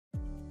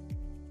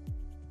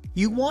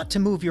You want to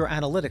move your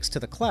analytics to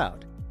the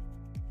cloud,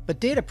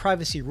 but data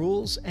privacy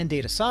rules and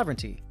data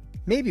sovereignty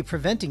may be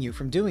preventing you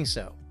from doing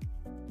so.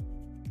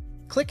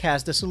 Qlik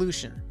has the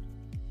solution.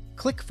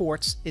 Qlik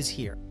Forts is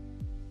here.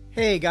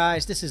 Hey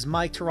guys, this is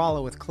Mike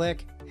Tarallo with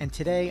Qlik, and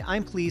today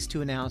I'm pleased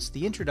to announce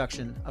the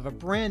introduction of a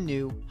brand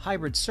new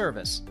hybrid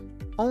service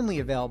only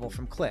available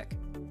from Qlik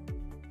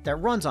that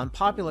runs on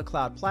popular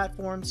cloud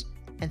platforms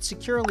and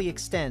securely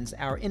extends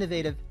our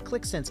innovative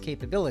Qlik Sense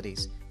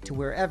capabilities to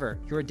wherever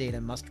your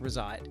data must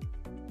reside.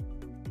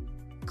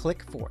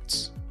 Qlik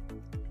Forts.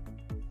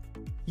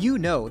 You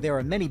know there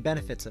are many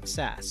benefits of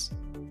SaaS: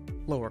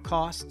 lower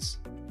costs,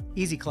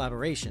 easy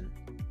collaboration,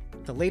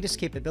 the latest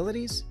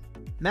capabilities,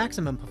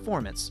 maximum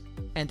performance,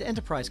 and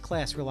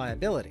enterprise-class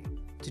reliability,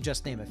 to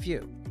just name a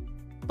few.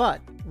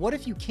 But what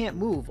if you can't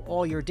move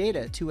all your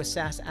data to a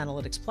SaaS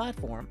analytics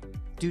platform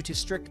due to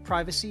strict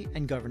privacy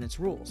and governance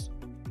rules?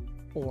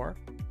 Or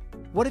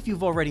what if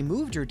you've already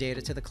moved your data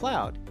to the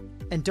cloud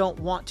and don't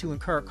want to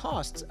incur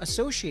costs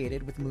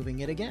associated with moving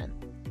it again?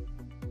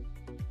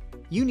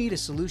 You need a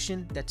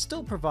solution that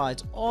still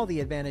provides all the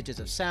advantages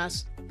of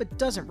SaaS, but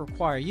doesn't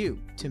require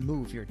you to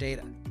move your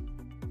data.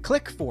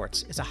 Qlik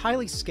Forts is a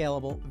highly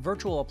scalable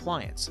virtual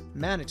appliance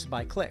managed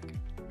by Qlik,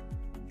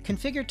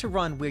 configured to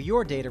run where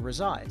your data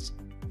resides,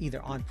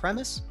 either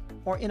on-premise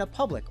or in a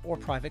public or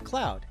private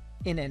cloud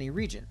in any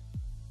region.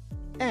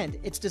 And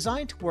it's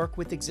designed to work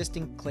with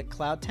existing Qlik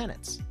Cloud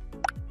tenants.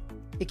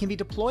 It can be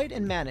deployed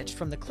and managed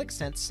from the Qlik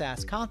Sense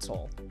SaaS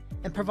console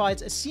and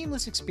provides a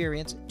seamless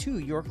experience to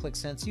your Qlik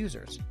Sense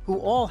users, who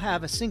all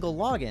have a single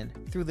login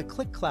through the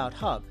Qlik Cloud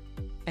Hub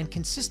and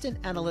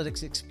consistent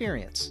analytics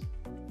experience,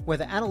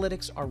 whether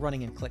analytics are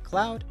running in Qlik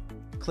Cloud,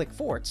 Qlik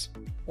Forts,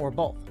 or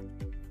both.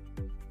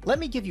 Let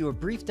me give you a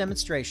brief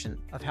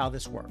demonstration of how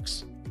this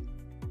works.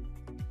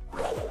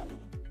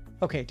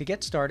 Okay, to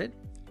get started,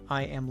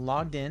 I am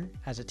logged in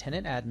as a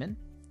tenant admin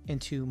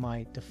into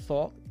my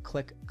default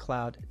Qlik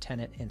Cloud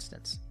tenant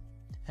instance.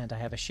 And I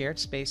have a shared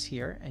space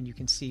here, and you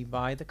can see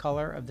by the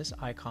color of this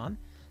icon,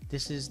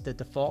 this is the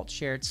default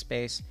shared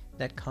space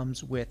that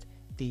comes with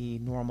the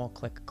normal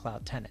Qlik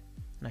Cloud tenant.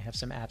 And I have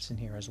some apps in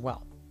here as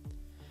well.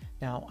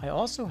 Now, I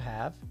also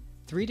have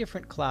 3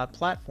 different cloud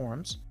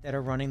platforms that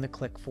are running the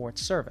Qlik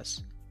Forts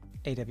service: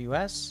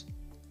 AWS,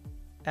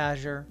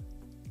 Azure,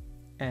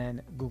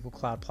 and Google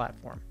Cloud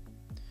Platform.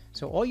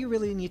 So all you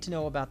really need to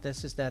know about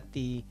this is that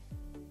the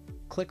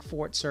Qlik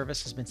Forts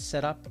service has been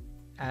set up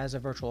as a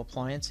virtual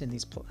appliance in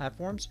these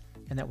platforms,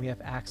 and that we have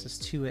access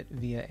to it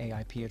via an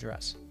IP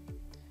address.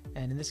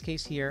 And in this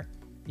case here,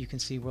 you can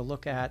see we'll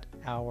look at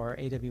our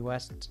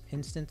AWS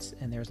instance,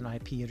 and there's an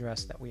IP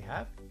address that we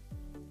have.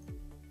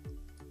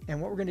 And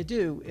what we're going to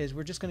do is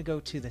we're just going to go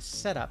to the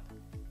setup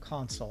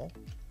console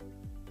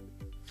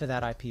for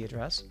that IP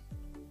address,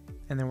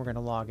 and then we're going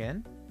to log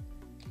in.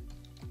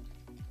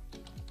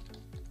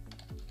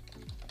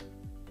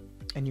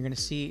 And you're going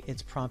to see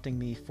it's prompting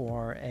me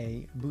for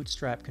a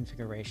bootstrap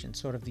configuration,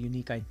 sort of the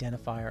unique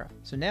identifier.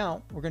 So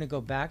now we're going to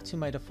go back to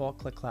my default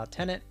Qlik Cloud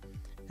tenant,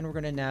 and we're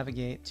going to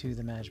navigate to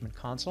the management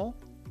console.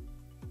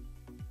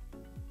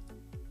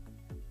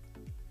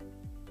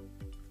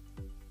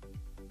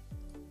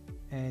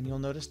 And you'll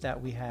notice that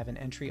we have an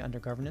entry under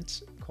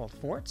governance called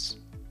Forts,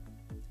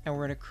 and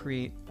we're going to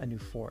create a new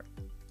fort.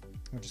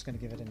 We're just going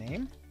to give it a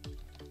name.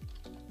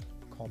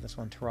 Call this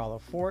one Tarallo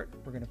Fort.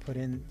 We're going to put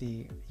in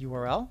the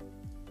URL,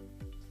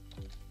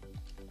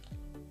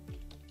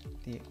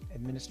 the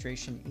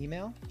administration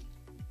email,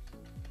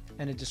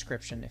 and a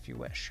description if you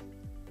wish.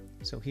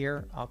 So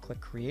here I'll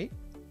click create,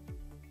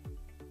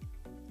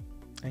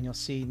 and you'll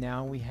see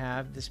now we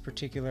have this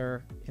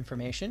particular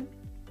information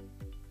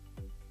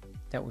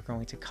that we're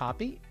going to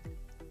copy,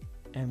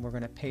 and we're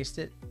going to paste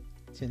it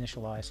to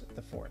initialize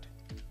the fort.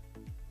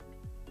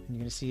 And you're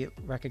going to see it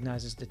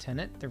recognizes the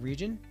tenant, the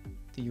region,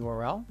 the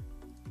URL.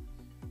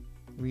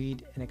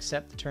 Read and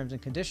accept the terms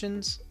and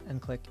conditions, and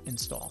click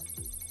install.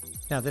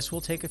 Now this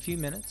will take a few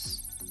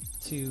minutes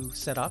to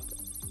set up.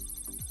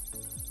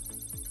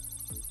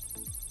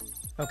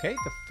 Okay,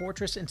 the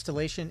Fortress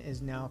installation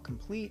is now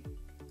complete.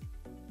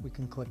 We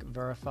can click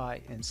verify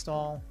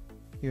install.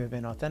 You have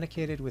been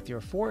authenticated with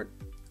your fort.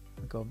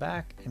 Go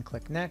back and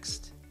click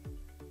next.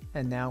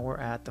 And now we're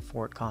at the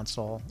fort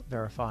console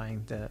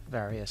verifying the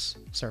various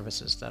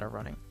services that are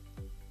running.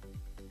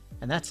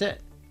 And that's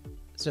it.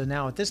 So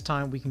now at this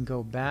time we can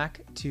go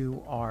back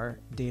to our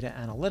data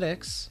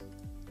analytics.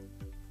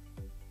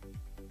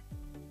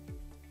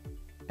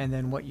 And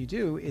then what you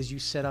do is you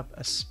set up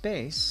a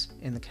space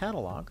in the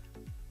catalog,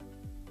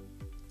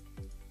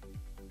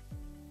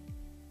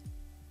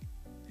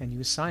 and you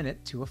assign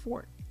it to a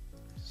fort.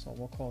 So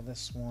we'll call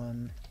this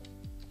one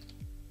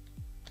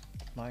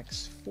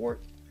Mike's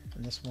Fort,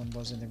 and this one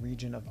was in the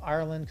region of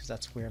Ireland because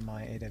that's where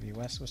my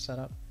AWS was set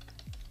up.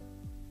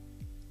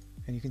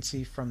 And you can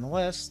see from the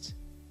list,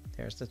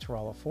 there's the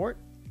Tarallo Fort.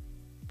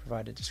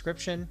 Provide a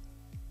description,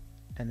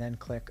 and then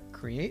click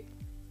create.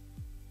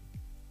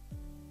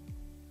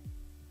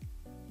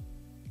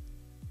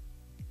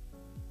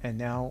 And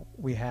now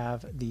we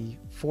have the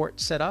fort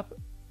set up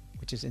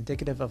which is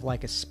indicative of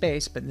like a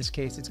space, but in this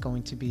case it's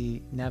going to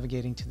be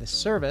navigating to the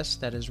service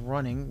that is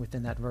running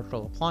within that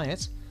virtual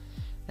appliance.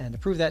 And to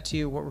prove that to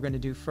you, what we're going to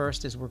do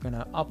first is we're going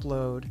to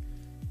upload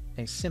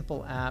a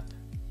simple app.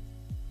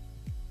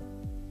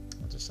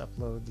 I'll just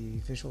upload the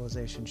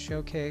visualization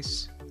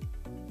showcase.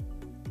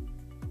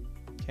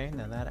 Okay,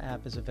 now that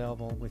app is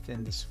available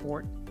within this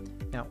fort.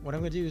 Now what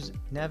I'm going to do is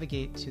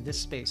navigate to this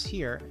space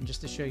here, and just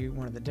to show you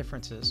one of the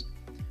differences,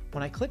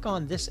 when I click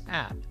on this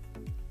app,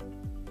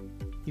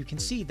 you can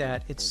see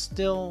that it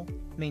still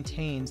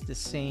maintains the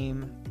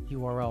same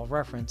URL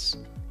reference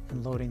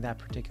in loading that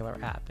particular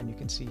app. And you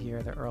can see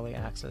here the early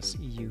access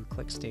EU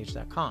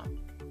clickstage.com.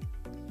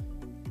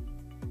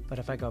 But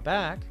if I go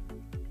back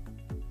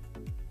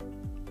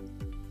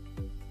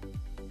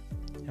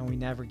and we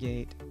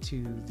navigate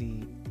to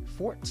the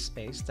fort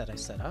space that I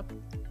set up,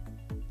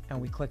 and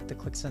we click the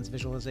Qlik Sense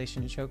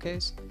visualization and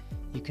showcase,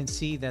 you can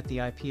see that the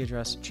IP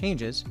address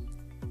changes,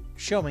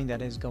 showing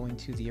that it is going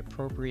to the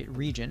appropriate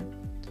region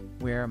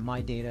where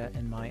my data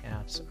and my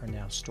apps are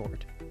now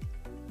stored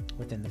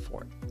within the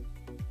fort.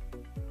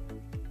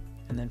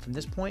 And then from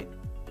this point,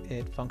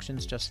 it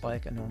functions just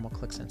like a normal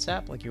Qlik Sense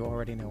app, like you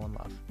already know and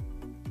love.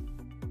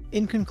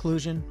 In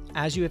conclusion,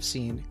 as you have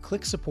seen,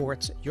 Qlik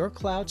supports your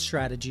cloud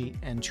strategy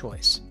and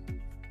choice.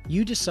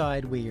 You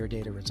decide where your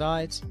data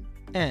resides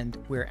and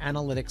where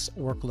analytics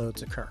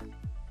workloads occur.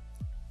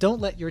 Don't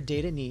let your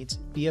data needs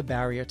be a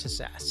barrier to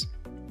SaaS.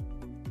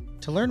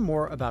 To learn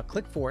more about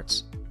Qlik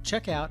Forts,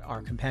 check out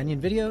our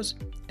companion videos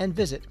and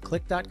visit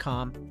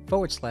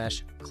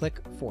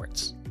qlik.com/Qlik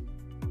Forts.